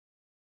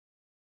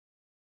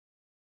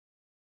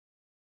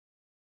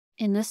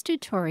In this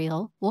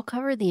tutorial, we'll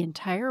cover the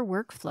entire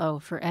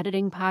workflow for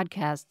editing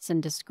podcasts in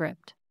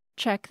Descript.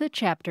 Check the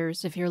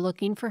chapters if you're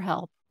looking for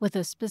help with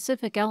a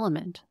specific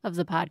element of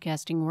the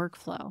podcasting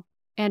workflow.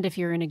 And if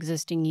you're an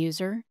existing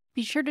user,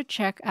 be sure to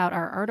check out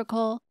our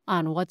article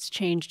on what's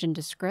changed in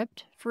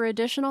Descript for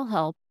additional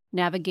help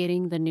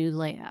navigating the new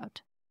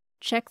layout.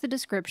 Check the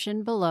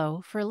description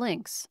below for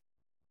links.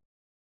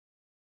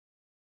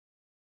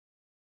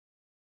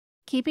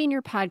 Keeping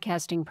your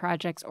podcasting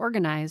projects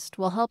organized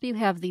will help you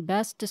have the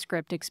best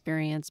Descript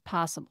experience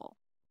possible.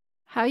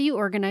 How you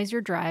organize your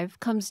drive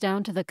comes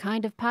down to the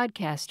kind of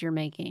podcast you're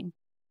making.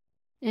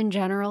 In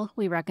general,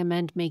 we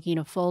recommend making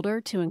a folder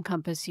to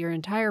encompass your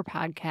entire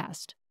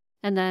podcast,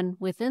 and then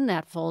within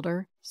that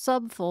folder,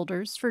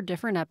 subfolders for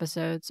different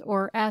episodes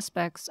or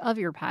aspects of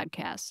your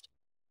podcast.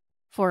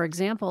 For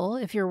example,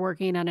 if you're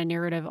working on a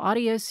narrative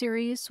audio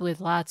series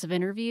with lots of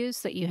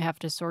interviews that you have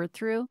to sort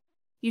through,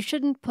 you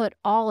shouldn't put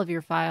all of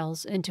your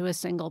files into a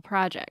single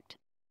project.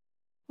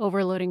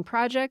 Overloading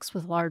projects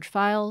with large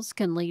files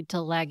can lead to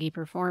laggy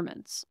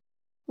performance.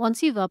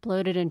 Once you've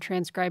uploaded and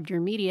transcribed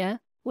your media,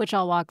 which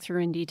I'll walk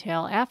through in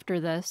detail after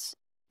this,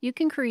 you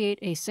can create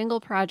a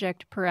single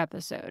project per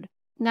episode.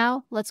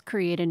 Now, let's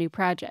create a new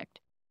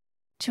project.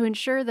 To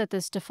ensure that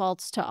this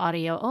defaults to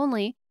audio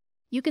only,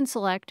 you can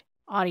select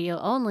Audio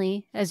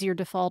Only as your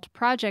default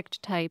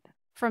project type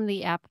from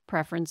the app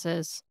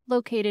preferences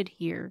located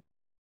here.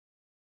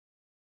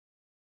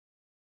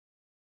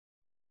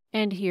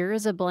 And here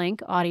is a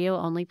blank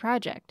audio-only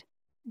project.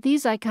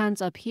 These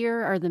icons up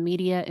here are the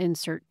media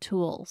insert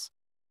tools.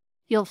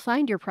 You'll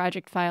find your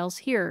project files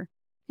here,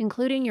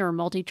 including your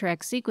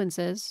multi-track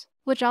sequences,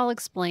 which I'll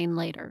explain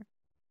later.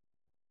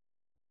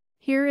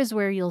 Here is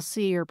where you'll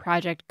see your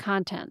project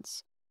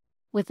contents.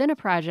 Within a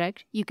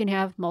project, you can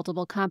have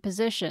multiple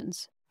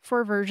compositions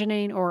for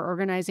versioning or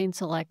organizing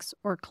selects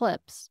or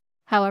clips,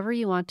 however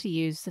you want to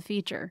use the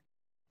feature.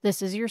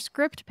 This is your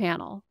script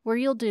panel, where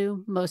you'll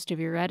do most of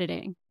your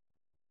editing.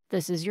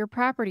 This is your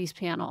Properties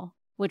panel,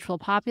 which will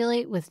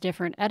populate with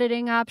different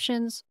editing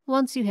options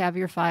once you have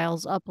your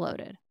files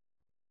uploaded.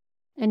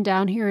 And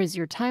down here is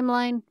your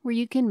timeline, where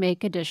you can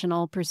make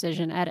additional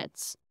precision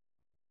edits.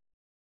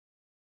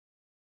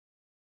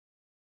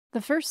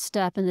 The first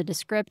step in the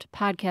Descript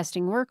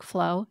podcasting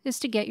workflow is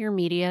to get your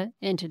media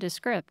into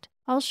Descript.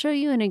 I'll show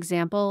you an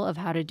example of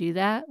how to do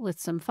that with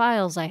some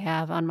files I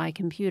have on my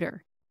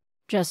computer.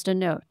 Just a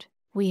note.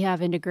 We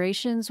have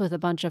integrations with a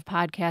bunch of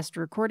podcast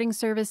recording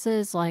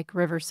services like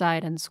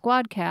Riverside and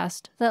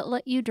Squadcast that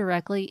let you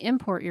directly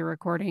import your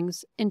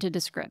recordings into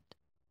Descript.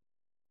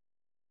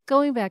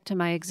 Going back to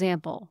my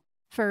example,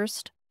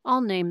 first, I'll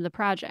name the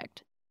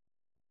project.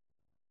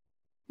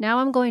 Now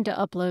I'm going to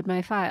upload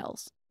my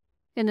files.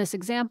 In this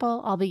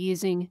example, I'll be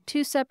using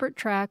 2 separate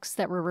tracks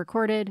that were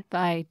recorded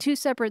by 2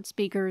 separate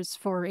speakers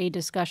for a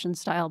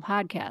discussion-style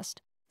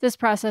podcast. This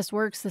process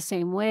works the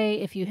same way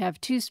if you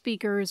have 2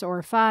 speakers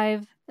or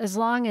 5, as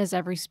long as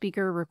every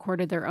speaker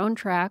recorded their own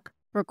track,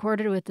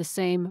 recorded with the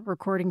same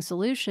recording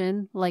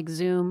solution like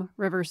Zoom,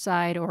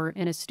 Riverside, or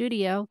in a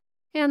studio,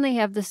 and they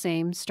have the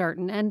same start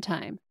and end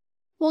time.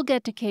 We'll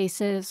get to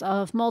cases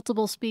of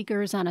multiple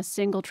speakers on a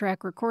single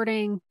track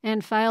recording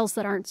and files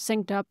that aren't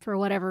synced up for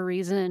whatever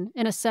reason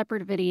in a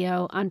separate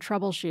video on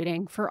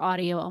troubleshooting for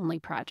audio-only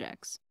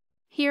projects.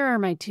 Here are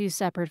my 2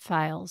 separate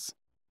files.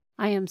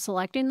 I am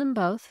selecting them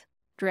both,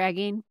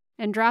 dragging,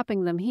 and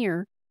dropping them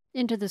here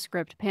into the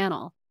script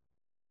panel.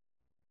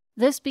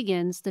 This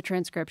begins the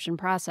transcription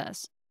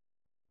process.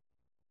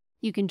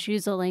 You can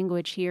choose a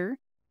language here,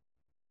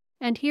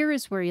 and here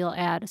is where you'll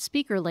add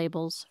speaker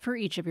labels for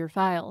each of your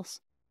files.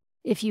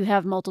 If you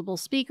have multiple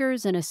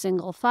speakers in a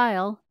single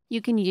file,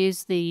 you can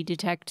use the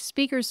Detect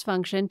Speakers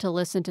function to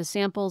listen to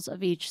samples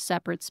of each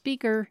separate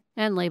speaker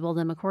and label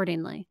them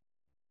accordingly.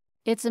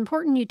 It's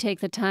important you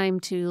take the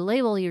time to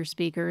label your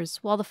speakers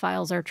while the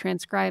files are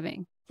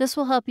transcribing. This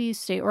will help you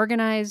stay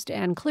organized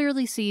and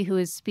clearly see who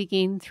is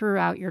speaking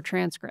throughout your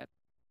transcript.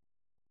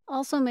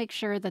 Also make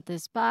sure that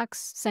this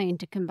box saying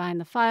to combine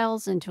the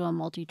files into a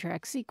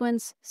multi-track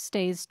sequence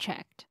stays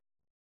checked.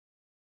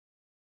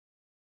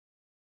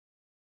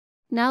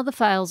 Now the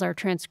files are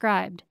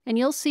transcribed, and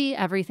you'll see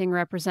everything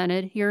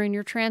represented here in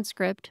your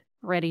transcript,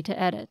 ready to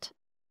edit.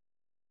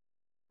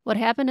 What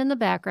happened in the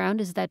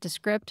background is that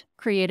Descript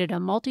created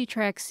a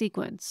multi-track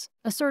sequence,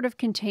 a sort of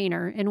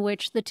container in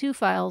which the 2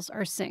 files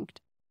are synced.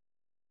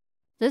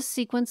 This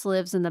sequence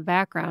lives in the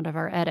background of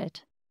our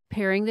edit,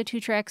 pairing the 2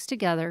 tracks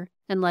together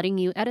and letting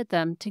you edit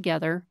them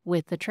together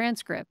with the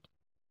transcript.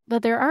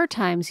 But there are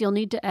times you'll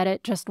need to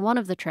edit just one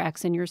of the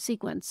tracks in your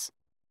sequence,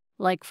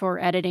 like for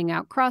editing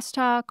out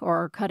crosstalk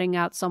or cutting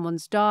out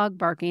someone's dog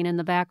barking in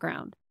the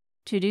background.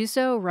 To do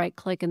so,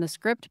 right-click in the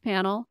script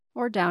panel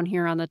or down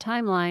here on the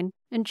timeline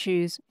and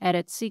choose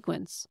Edit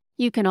Sequence.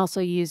 You can also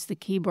use the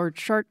keyboard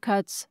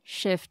shortcuts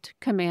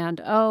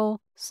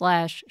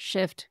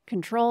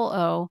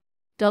Shift-Command-O/Shift-Control-O.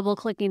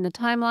 Double-clicking the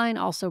timeline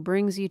also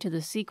brings you to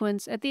the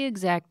sequence at the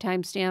exact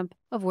timestamp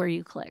of where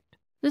you clicked.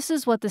 This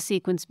is what the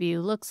sequence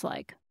view looks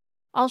like.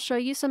 I'll show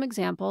you some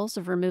examples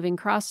of removing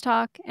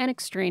crosstalk and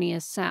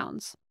extraneous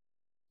sounds.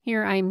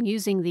 Here I'm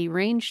using the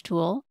range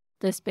tool.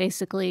 This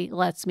basically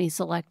lets me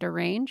select a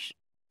range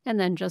and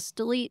then just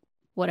delete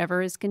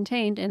whatever is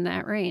contained in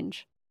that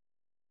range.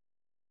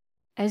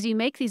 As you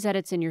make these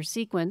edits in your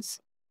sequence,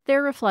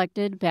 they're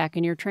reflected back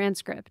in your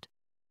transcript.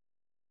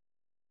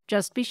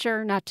 Just be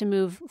sure not to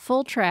move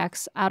full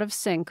tracks out of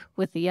sync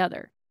with the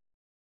other.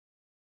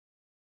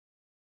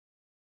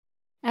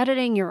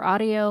 Editing your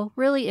audio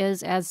really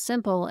is as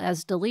simple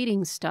as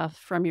deleting stuff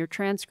from your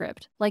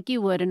transcript, like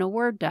you would in a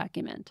Word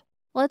document.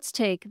 Let's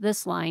take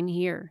this line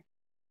here.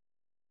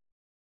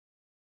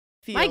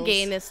 My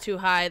gain is too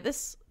high.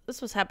 This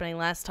was happening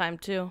last time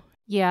too.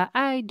 Yeah,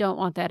 I don't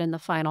want that in the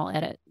final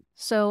edit,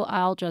 so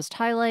I'll just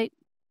highlight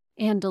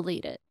and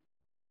delete it.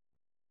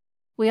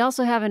 We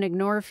also have an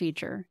ignore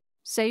feature.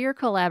 Say you're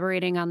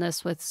collaborating on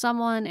this with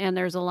someone and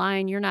there's a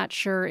line you're not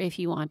sure if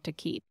you want to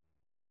keep.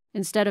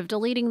 Instead of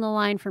deleting the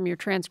line from your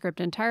transcript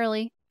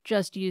entirely,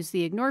 just use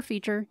the ignore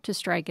feature to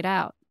strike it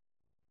out.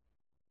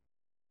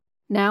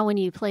 Now when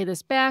you play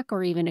this back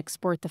or even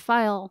export the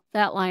file,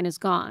 that line is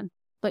gone,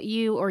 but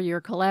you or your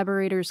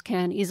collaborators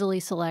can easily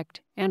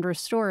select and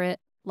restore it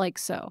like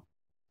so.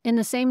 In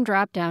the same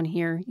drop-down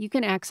here, you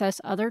can access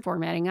other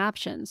formatting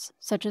options,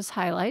 such as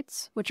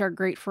highlights, which are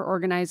great for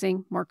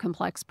organizing more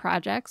complex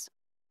projects,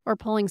 or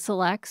pulling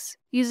selects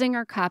using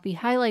our Copy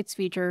Highlights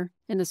feature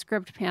in the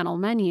Script panel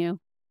menu,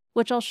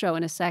 which I'll show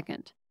in a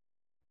second.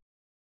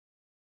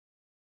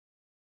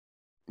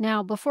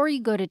 Now, before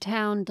you go to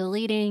town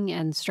deleting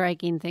and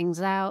striking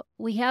things out,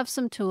 we have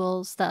some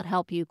tools that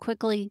help you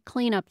quickly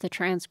clean up the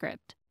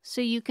transcript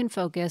so you can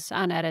focus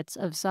on edits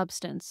of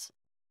substance.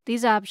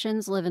 These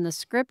options live in the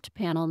Script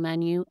panel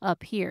menu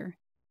up here.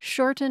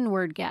 Shorten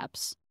word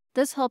gaps.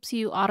 This helps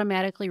you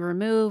automatically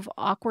remove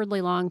awkwardly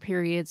long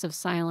periods of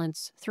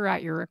silence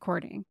throughout your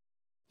recording.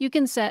 You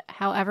can set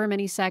however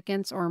many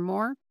seconds or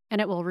more, and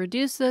it will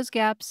reduce those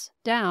gaps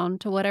down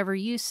to whatever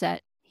you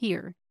set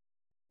here.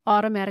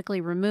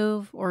 Automatically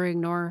remove or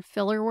ignore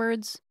filler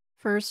words.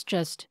 First,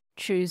 just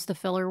choose the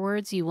filler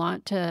words you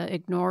want to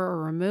ignore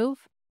or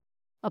remove.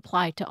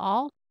 Apply to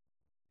all,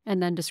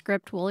 and then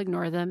Descript will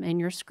ignore them in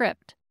your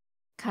script.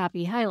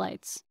 Copy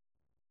highlights.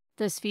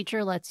 This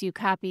feature lets you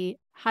copy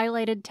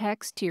highlighted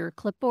text to your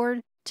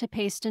clipboard to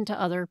paste into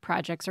other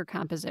projects or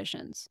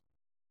compositions.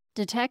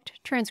 Detect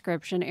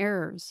transcription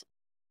errors.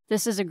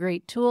 This is a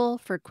great tool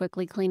for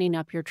quickly cleaning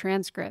up your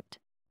transcript,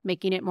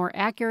 making it more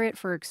accurate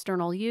for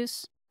external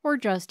use or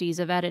just ease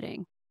of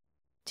editing.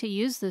 To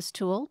use this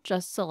tool,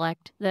 just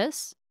select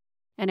this,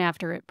 and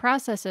after it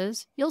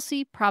processes, you'll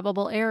see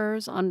probable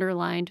errors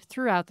underlined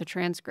throughout the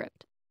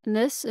transcript. And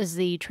this is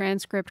the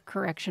Transcript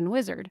Correction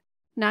Wizard.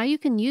 Now you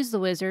can use the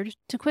wizard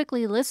to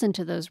quickly listen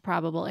to those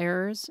probable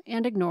errors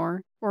and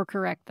ignore or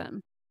correct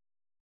them.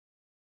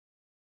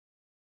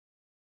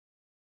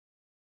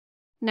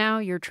 Now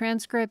your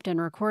transcript and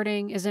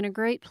recording is in a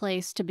great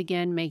place to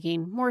begin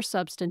making more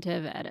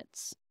substantive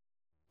edits.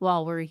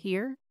 While we're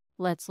here,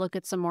 let's look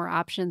at some more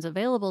options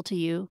available to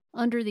you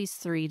under these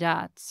three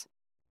dots.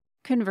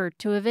 Convert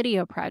to a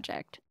video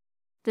project.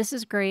 This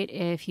is great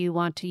if you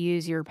want to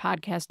use your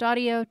podcast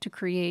audio to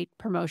create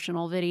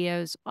promotional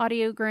videos,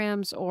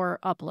 audiograms, or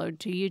upload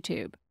to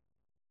YouTube.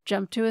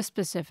 Jump to a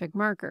specific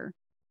marker.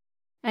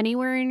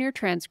 Anywhere in your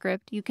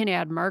transcript, you can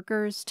add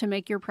markers to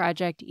make your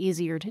project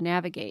easier to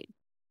navigate.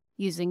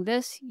 Using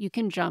this, you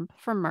can jump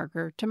from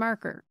marker to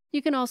marker.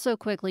 You can also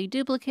quickly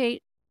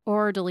duplicate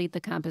or delete the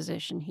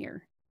composition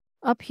here.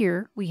 Up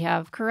here, we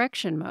have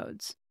correction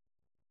modes.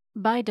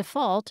 By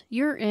default,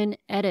 you're in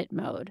edit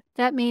mode.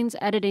 That means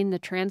editing the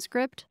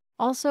transcript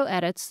also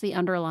edits the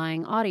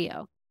underlying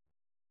audio.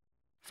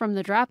 From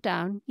the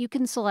dropdown, you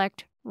can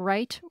select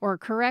Write or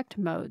Correct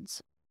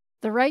modes.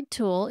 The Write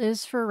tool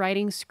is for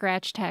writing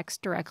scratch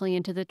text directly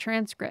into the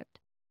transcript.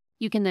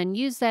 You can then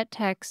use that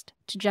text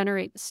to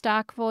generate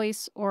stock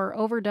voice or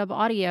overdub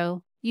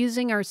audio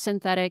using our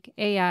synthetic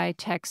AI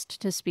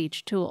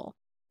text-to-speech tool.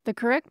 The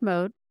Correct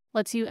mode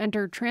lets you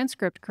enter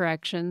transcript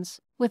corrections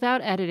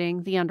without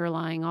editing the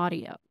underlying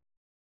audio.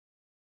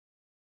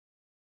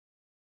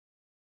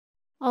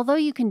 Although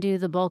you can do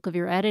the bulk of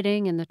your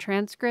editing in the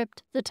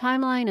transcript, the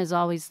timeline is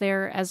always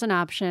there as an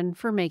option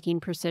for making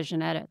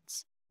precision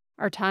edits.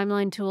 Our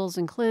timeline tools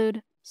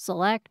include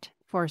Select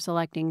for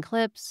selecting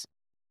clips,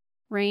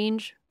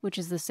 Range, which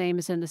is the same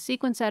as in the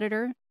sequence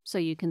editor, so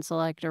you can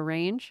select a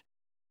range,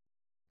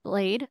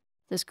 Blade.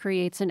 This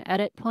creates an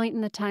edit point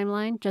in the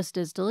timeline, just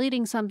as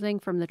deleting something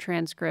from the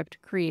transcript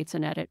creates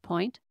an edit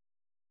point.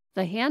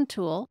 The Hand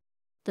tool.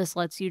 This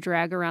lets you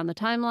drag around the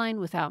timeline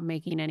without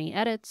making any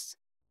edits.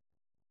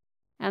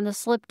 And the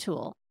Slip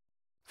tool,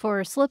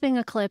 for slipping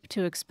a clip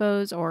to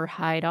expose or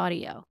hide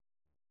audio.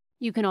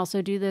 You can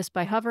also do this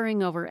by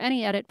hovering over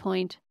any edit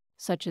point,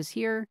 such as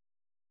here,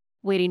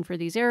 waiting for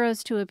these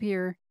arrows to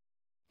appear,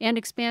 and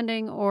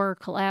expanding or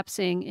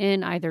collapsing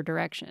in either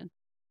direction.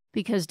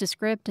 Because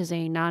Descript is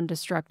a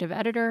non-destructive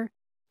editor,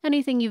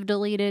 anything you've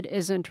deleted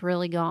isn't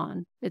really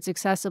gone. It's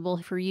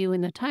accessible for you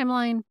in the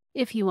timeline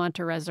if you want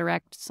to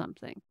resurrect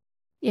something.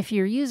 If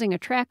you're using a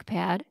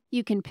trackpad,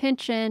 you can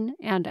pinch in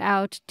and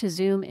out to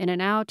zoom in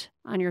and out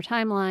on your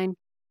timeline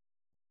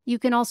You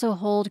can also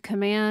hold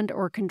Command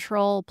or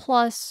Control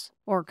plus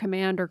or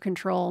Command or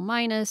Control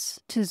minus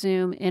to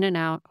zoom in and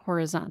out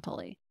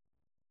horizontally.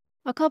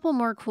 A couple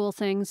more cool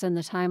things in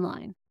the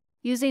timeline.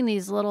 Using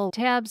these little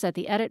tabs at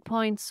the edit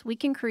points, we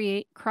can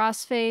create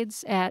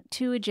crossfades at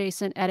two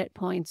adjacent edit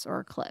points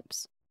or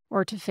clips.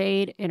 Or to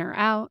fade in or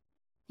out,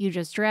 you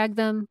just drag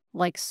them,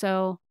 like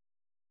so,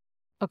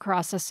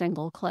 across a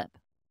single clip.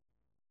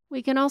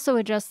 We can also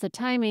adjust the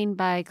timing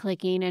by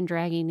clicking and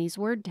dragging these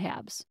word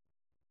tabs.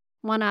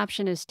 One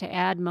option is to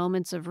add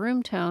moments of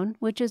room tone,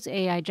 which is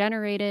AI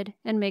generated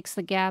and makes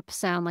the gap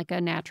sound like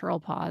a natural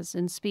pause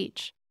in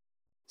speech.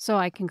 So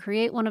I can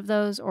create one of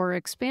those or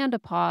expand a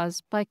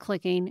pause by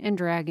clicking and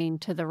dragging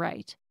to the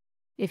right.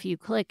 If you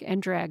click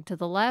and drag to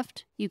the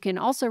left, you can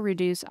also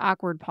reduce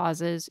awkward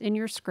pauses in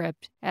your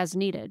script as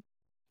needed.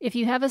 If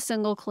you have a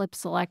single clip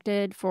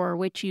selected for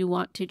which you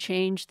want to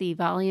change the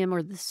volume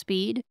or the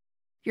speed,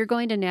 you're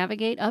going to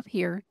navigate up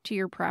here to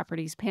your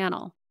Properties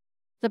panel.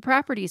 The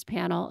Properties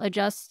panel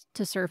adjusts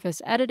to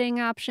surface editing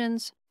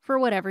options for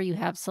whatever you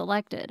have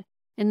selected.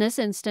 In this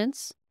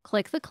instance,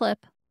 click the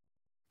clip,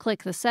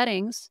 click the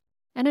settings,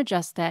 and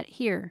adjust that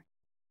here.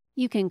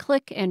 You can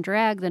click and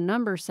drag the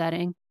number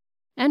setting,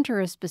 enter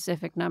a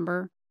specific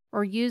number,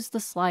 or use the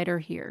slider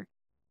here.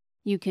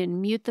 You can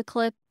mute the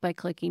clip by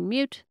clicking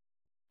mute,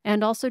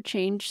 and also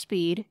change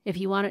speed if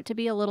you want it to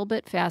be a little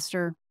bit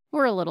faster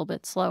or a little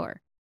bit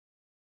slower.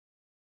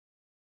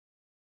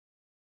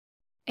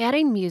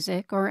 Adding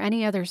music or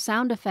any other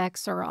sound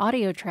effects or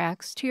audio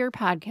tracks to your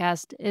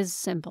podcast is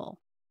simple.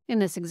 In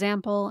this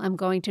example, I'm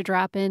going to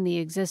drop in the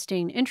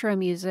existing intro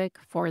music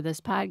for this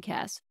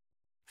podcast.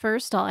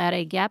 First, I'll add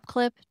a gap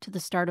clip to the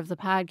start of the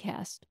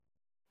podcast.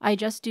 I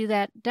just do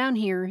that down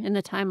here in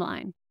the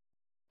timeline.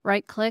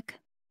 Right-click,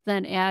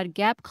 then add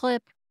gap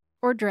clip,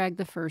 or drag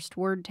the first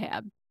word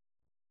tab.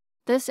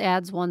 This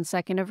adds 1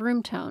 second of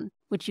room tone,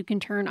 which you can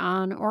turn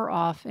on or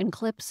off in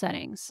clip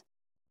settings.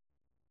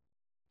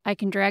 I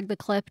can drag the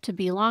clip to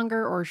be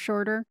longer or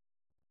shorter.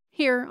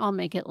 Here, I'll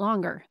make it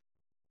longer.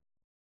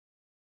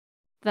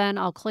 Then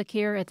I'll click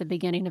here at the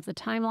beginning of the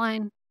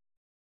timeline.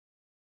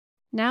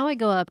 Now I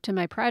go up to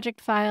my project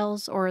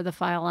files or the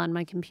file on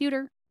my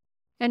computer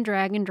and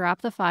drag and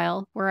drop the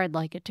file where I'd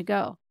like it to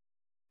go.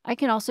 I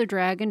can also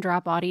drag and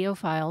drop audio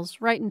files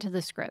right into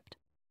the script.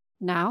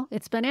 Now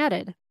it's been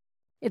added.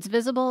 It's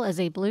visible as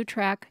a blue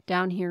track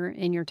down here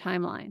in your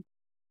timeline.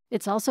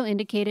 It's also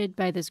indicated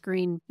by this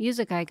green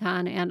music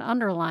icon and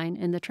underline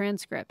in the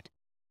transcript.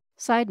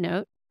 Side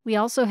note, we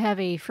also have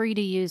a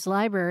free-to-use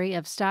library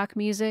of stock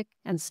music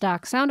and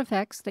stock sound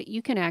effects that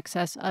you can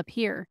access up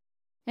here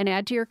and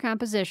add to your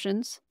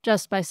compositions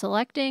just by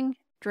selecting,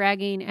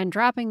 dragging, and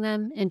dropping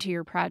them into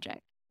your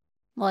project.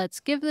 Let's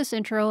give this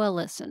intro a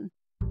listen.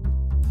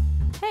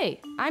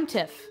 Hey, I'm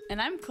Tiff. And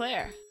I'm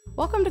Claire.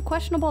 Welcome to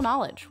Questionable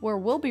Knowledge, where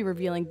we'll be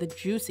revealing the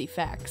juicy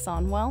facts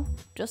on, well,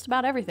 just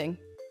about everything.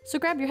 So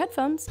grab your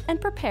headphones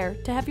and prepare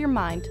to have your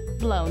mind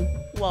blown.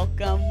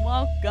 Welcome,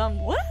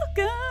 welcome,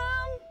 welcome!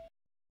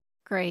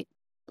 Great.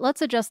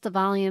 Let's adjust the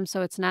volume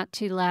so it's not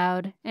too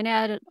loud and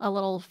add a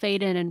little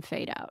fade in and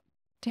fade out.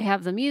 To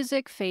have the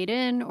music fade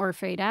in or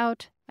fade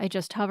out, I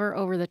just hover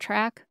over the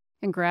track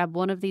and grab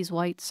one of these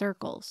white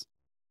circles.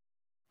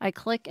 I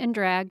click and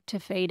drag to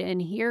fade in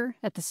here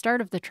at the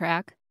start of the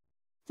track,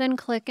 then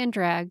click and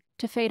drag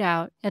to fade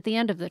out at the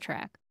end of the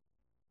track.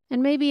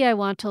 And maybe I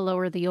want to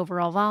lower the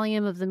overall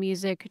volume of the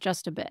music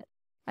just a bit.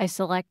 I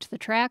select the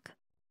track,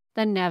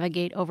 then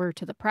navigate over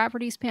to the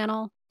Properties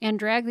panel and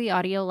drag the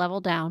audio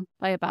level down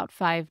by about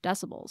 5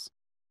 decibels.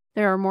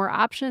 There are more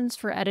options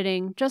for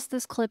editing just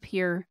this clip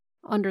here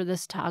under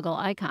this toggle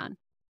icon.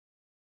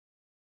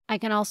 I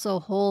can also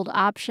hold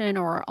Option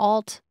or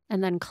Alt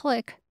and then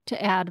click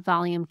to add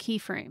volume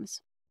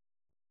keyframes.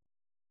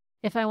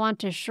 If I want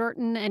to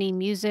shorten any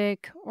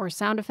music or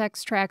sound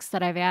effects tracks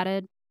that I've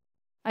added,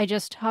 I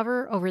just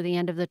hover over the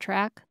end of the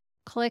track,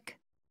 click,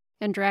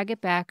 and drag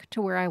it back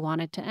to where I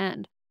want it to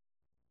end.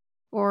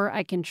 Or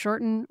I can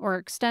shorten or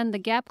extend the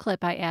gap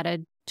clip I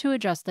added to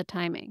adjust the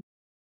timing.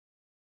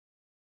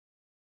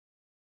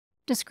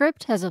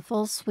 Descript has a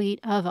full suite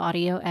of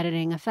audio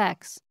editing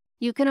effects.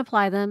 You can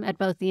apply them at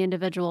both the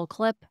individual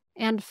clip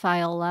and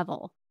file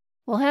level.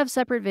 We'll have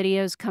separate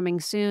videos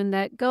coming soon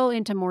that go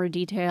into more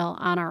detail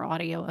on our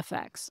audio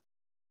effects.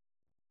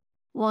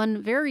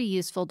 One very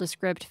useful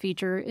Descript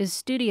feature is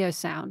Studio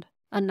Sound,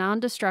 a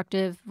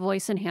non-destructive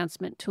voice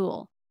enhancement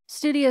tool.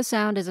 Studio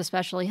Sound is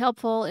especially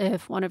helpful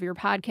if one of your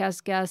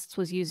podcast guests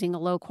was using a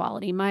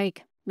low-quality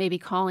mic, maybe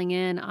calling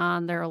in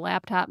on their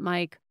laptop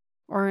mic,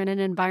 or in an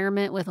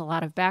environment with a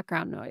lot of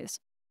background noise.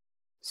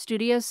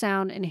 Studio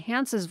Sound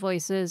enhances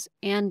voices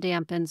and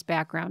dampens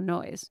background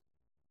noise.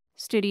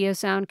 Studio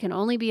Sound can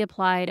only be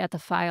applied at the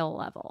file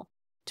level.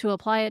 To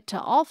apply it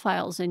to all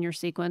files in your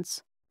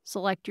sequence,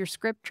 select your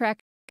script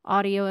track,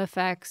 Audio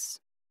Effects,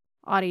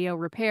 Audio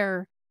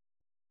Repair,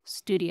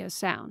 Studio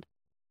Sound.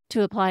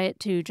 To apply it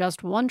to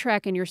just one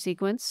track in your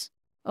sequence,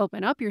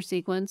 open up your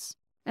sequence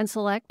and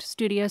select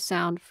Studio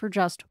Sound for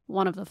just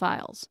one of the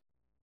files.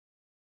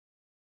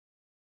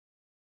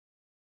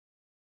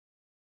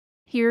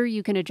 Here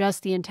you can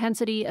adjust the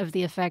intensity of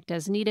the effect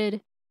as needed.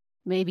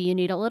 Maybe you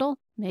need a little,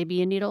 maybe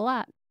you need a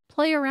lot.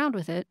 Play around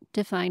with it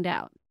to find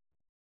out.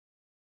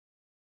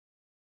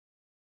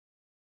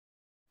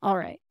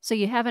 Alright, so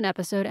you have an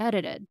episode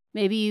edited.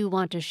 Maybe you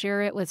want to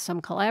share it with some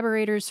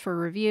collaborators for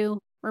review,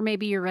 or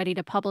maybe you're ready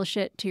to publish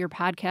it to your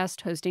podcast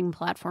hosting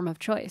platform of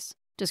choice.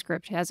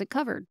 Descript has it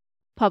covered.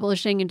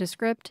 Publishing in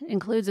Descript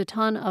includes a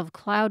ton of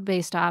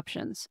cloud-based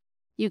options.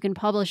 You can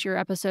publish your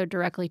episode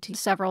directly to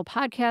several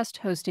podcast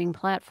hosting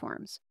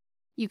platforms.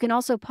 You can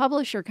also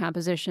publish your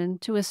composition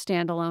to a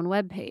standalone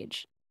web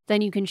page.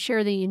 Then you can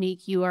share the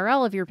unique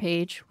URL of your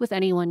page with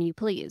anyone you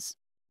please.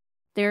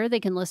 There, they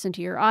can listen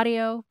to your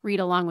audio,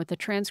 read along with the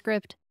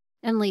transcript,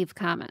 and leave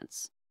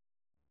comments.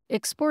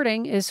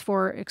 Exporting is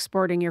for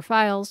exporting your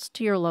files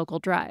to your local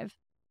drive.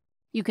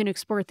 You can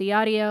export the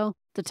audio,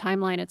 the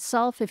timeline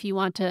itself if you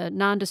want to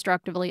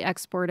non-destructively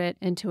export it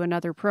into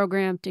another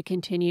program to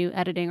continue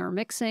editing or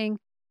mixing,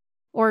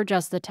 or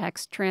just the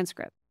text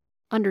transcript.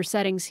 Under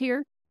Settings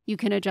here, you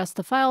can adjust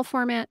the file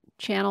format,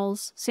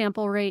 channels,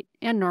 sample rate,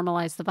 and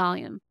normalize the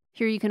volume.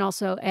 Here you can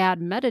also add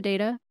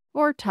metadata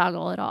or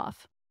toggle it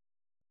off.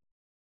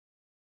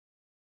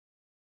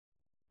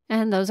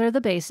 And those are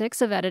the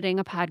basics of editing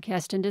a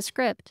podcast in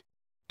Descript.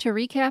 To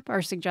recap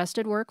our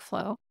suggested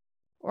workflow,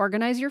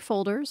 organize your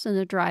folders in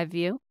the Drive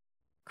view,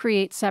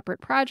 create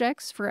separate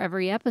projects for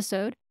every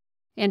episode,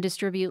 and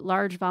distribute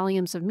large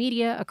volumes of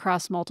media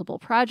across multiple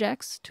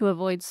projects to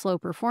avoid slow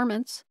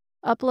performance,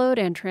 upload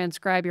and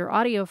transcribe your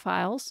audio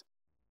files,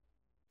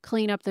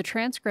 clean up the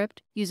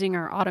transcript using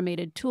our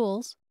automated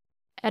tools,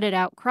 edit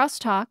out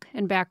crosstalk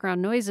and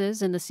background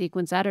noises in the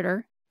sequence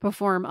editor,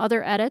 perform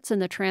other edits in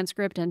the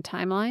transcript and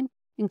timeline,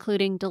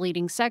 including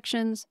deleting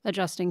sections,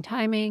 adjusting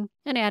timing,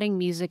 and adding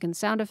music and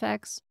sound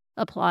effects,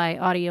 apply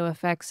audio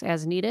effects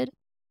as needed,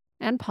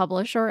 and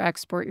publish or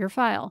export your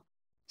file.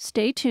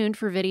 Stay tuned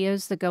for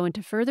videos that go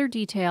into further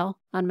detail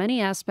on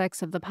many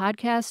aspects of the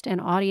podcast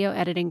and audio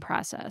editing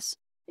process.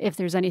 If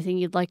there's anything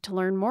you'd like to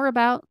learn more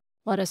about,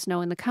 let us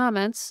know in the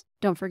comments.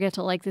 Don't forget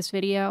to like this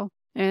video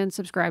and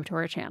subscribe to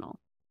our channel.